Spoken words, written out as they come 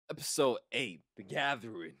Episode 8, The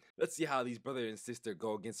Gathering. Let's see how these brother and sister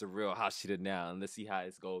go against a real Hashira now, and let's see how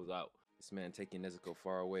this goes out. This man taking Nezuko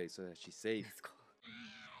far away so that she's safe.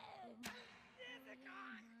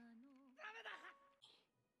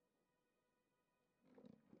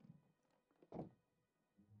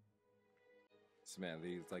 This man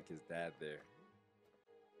leaves like his dad there.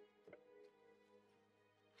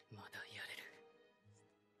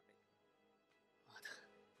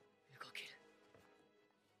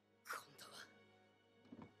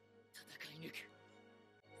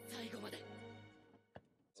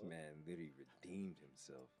 This man literally redeemed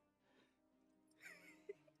himself.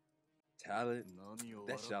 Talent,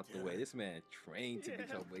 that shit out the way. This man trained to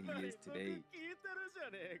become what he is today.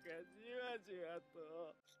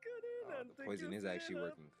 Oh, the poison is actually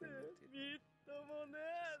working clean.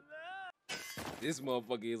 This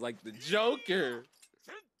motherfucker is like the Joker.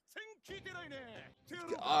 You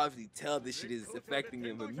can obviously tell this shit is affecting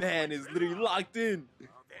him, but man is literally locked in.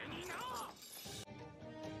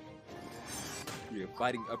 Yeah,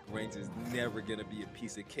 fighting upper ranks is never gonna be a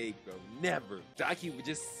piece of cake, bro. Never. Daki would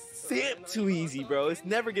just simp too easy, bro. It's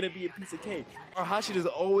never gonna be a piece of cake. Our Hashiras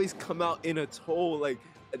always come out in a toll, like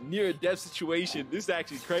a near-death situation. This is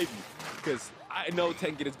actually crazy, because I know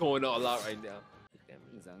Tengen is going all out right now.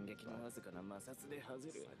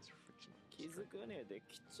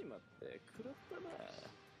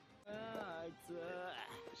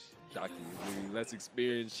 Daki is really less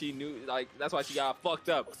experienced. She knew, like, that's why she got fucked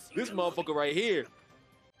up. This motherfucker right here.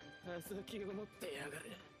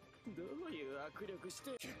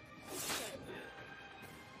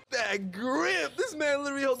 That grip! This man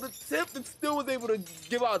literally held the tip and still was able to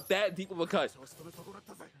give out that deep of a cut.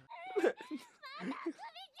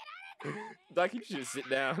 Daki, you should sit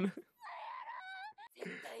down.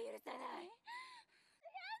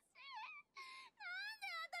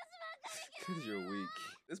 Cause you're weak.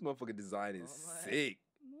 This motherfucking design is sick.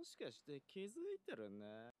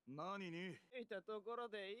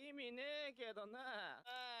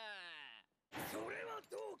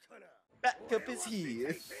 Backup is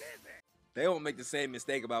here. They won't make the same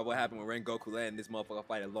mistake about what happened when Rengoku landed this motherfucker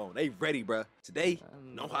fight alone. They ready, bruh. Today,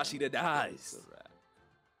 no Hashira dies.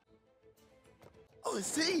 Oh,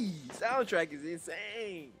 see, soundtrack is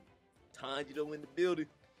insane. Tanjiro in the building.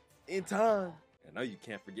 In time. I know you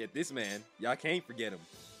can't forget this man. Y'all can't forget him.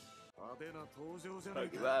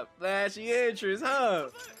 Talk about flashy entrance, huh?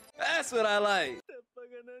 That's what I like.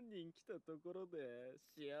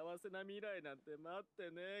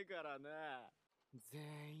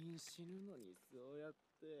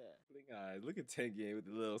 Look at Tengen with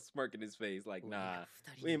the little smirk in his face, like, nah,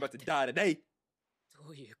 we ain't about to die today.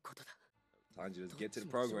 Time to just get to the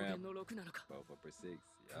program. 12 upper 6.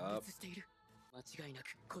 Yup.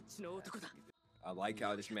 I like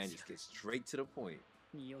how this man just gets straight to the point.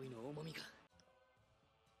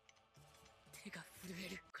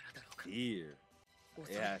 Fear.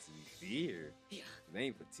 It has to be fear. It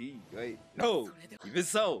ain't fatigue. Wait. No! Even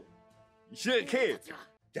so, you shouldn't care.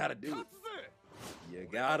 Gotta do it. You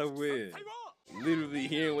gotta win. Literally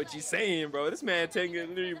hearing what you're saying, bro. This man Tengen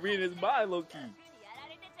literally reading his mind low key.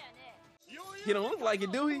 He don't look like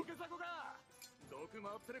it, do he?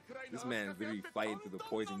 This man's literally fighting through the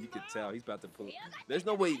poison. You can tell he's about to pull it. There's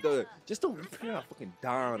no way, just don't put a fucking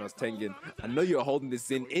die on us, Tengen. I know you're holding this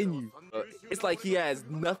in you. It's like he has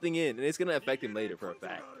nothing in, and it's gonna affect him later for a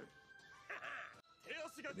fact.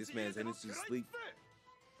 This man's in his sleep.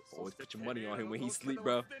 Always put your money on him when he sleep,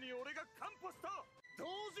 bro.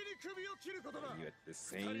 You at the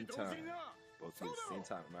same time. Both at the same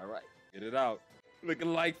time, am I right? Get it out.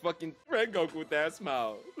 Looking like fucking Rengoku with that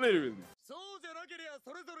smile. Literally.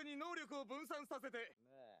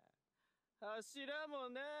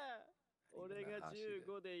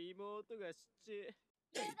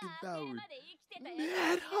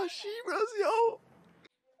 Mad Hashiras, yo!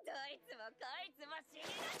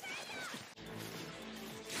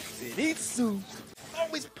 Zenitsu!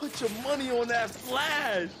 Always put your money on that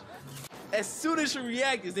flash! As soon as she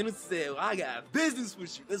reacted, Zenitsu said, well, I got business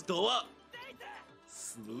with you. Let's go up.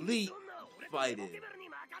 Sleep fighting.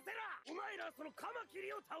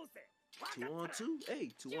 2-on-2? Hey,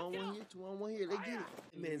 2-on-1 here, 2-on-1 here. They get it.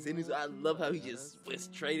 Man, Zenitsu, I love how he just went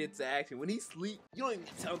straight into action. When he sleep, you don't even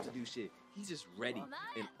tell him to do shit. He's just ready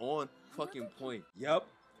and on fucking point. Yup.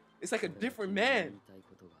 It's like a different man.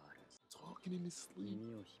 Talking in his sleep.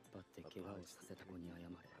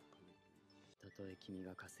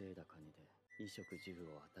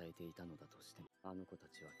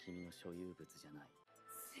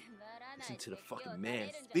 Listen to the fucking man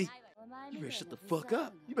speak. You better shut the fuck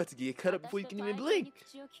up. You about to get cut up before you can even blink.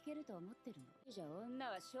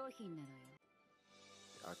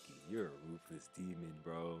 Taki, you're a ruthless demon,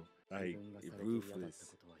 bro. Like,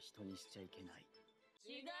 ruthless.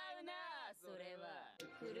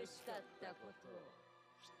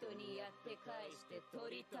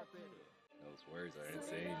 Those words are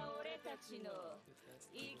insane.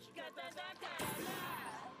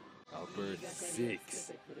 Albert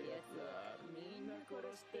 6.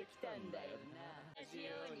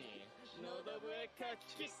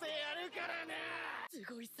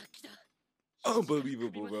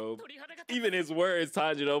 Unbelievable, bro. Even his words,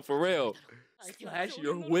 Tanjiro, for real. Slash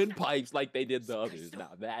your windpipes like they did the others.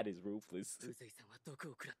 Now that is ruthless.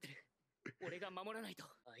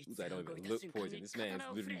 Uzai don't even look poison. This man's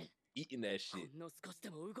literally eating that shit.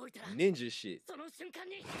 Ninja shit.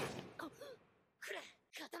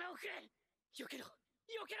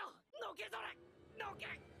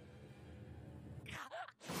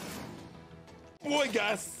 Boy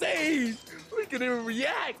got saved! We can even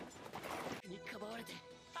react!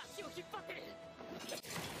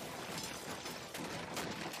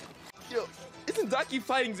 Yo, isn't Daki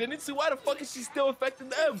fighting Zenitsu? Why the fuck is she still affecting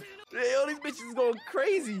them? Yo, these bitches is going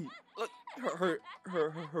crazy. Look,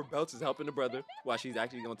 her belt is helping the brother while she's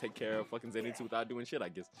actually gonna take care of fucking Zenitsu without doing shit, I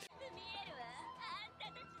guess.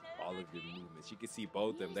 All of your movements. You can see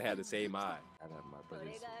both of them. They had the same eye. I have my brother's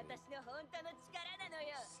see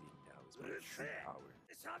now is my true power.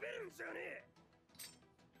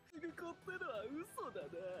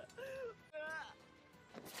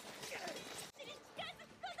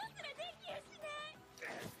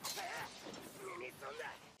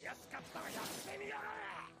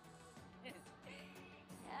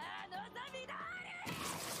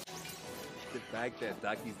 The fact that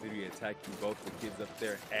Daki's literally attacking both the kids up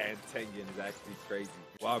there and Tengen is actually crazy.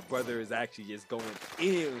 While brother is actually just going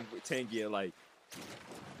in with Tengen, like,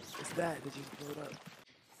 what's that that just blew up?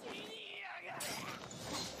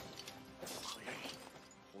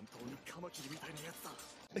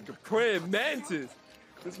 Like a praying mantis.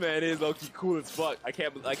 This man is low-key cool as fuck. I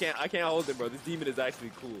can't hold him, bro. This demon is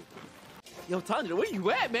actually cool. Yo, Tanjiro, where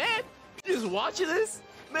you at, man? You just watching this?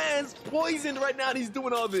 Man's poisoned right now and he's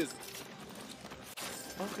doing all this.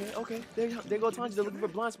 Okay. There go Tanjiro looking for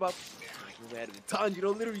blind spot.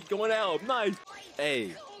 Tanjiro literally going out. Nice.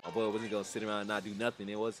 Hey, my boy wasn't gonna sit around and not do nothing,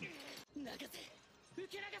 it was he?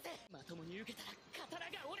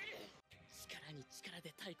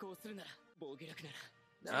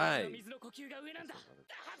 Nice.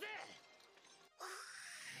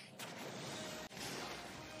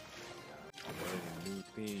 Learning new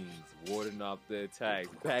things, warding off the attacks,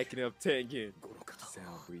 backing up Tengen.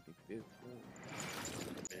 Sound breathing.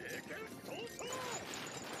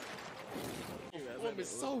 That woman's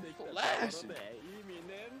so flashy.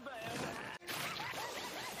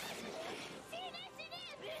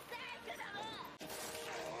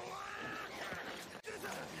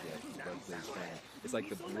 It's like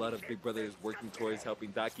the blood of Big Brother is working towards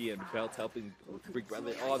helping Daki and the belt's helping Big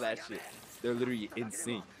Brother, all that shit. They're literally in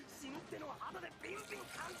sync.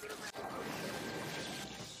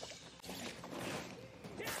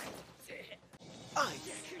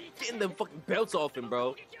 Getting them fucking belts off him,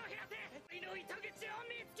 bro.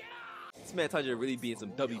 This man Tanjiro really being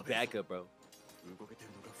some W backup, bro.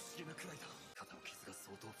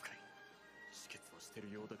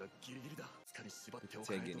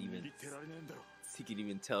 Tengen he can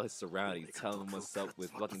even tell his surroundings, tell him what's up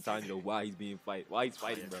with fucking Tanjiro, why he's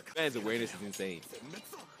fighting, bro. Man's awareness is insane.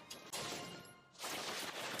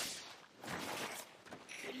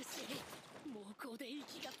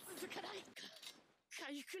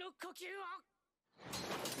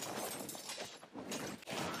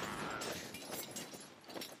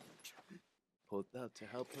 Pulled up to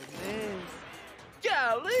help him dance.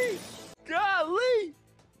 Golly!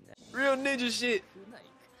 Real ninja shit.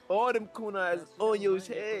 All them kunais on your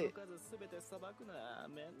head.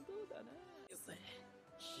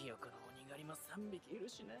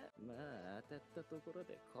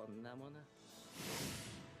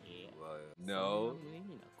 No.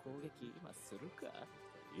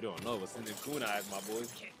 You don't know what's in the kunais, my boy.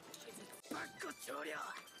 Damn.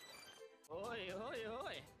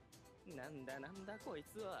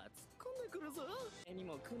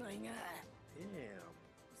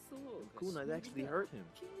 Kunais actually hurt him.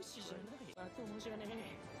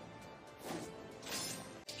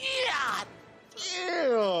 Yeah!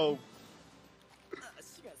 Ew!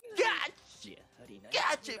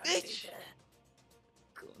 Gotcha, bitch!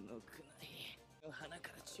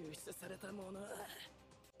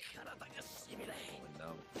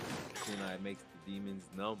 Numb. Kunai makes the demons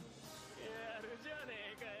numb.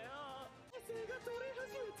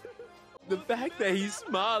 The fact that he's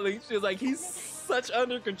smiling feels like he's such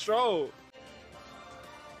under control.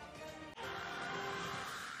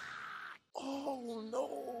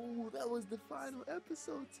 was the final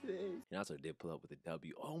episode today. And I also did pull up with a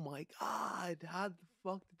W. Oh my God, how the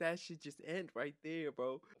fuck did that shit just end right there,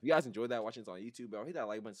 bro? If you guys enjoyed that, watching this on YouTube, bro, hit that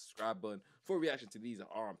like button, subscribe button. For reaction to these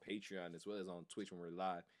are on Patreon as well as on Twitch when we're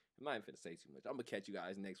live. I'm not even finna say too much. I'm gonna catch you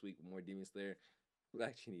guys next week with more Demon Slayer.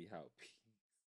 RatioGt out. Peace.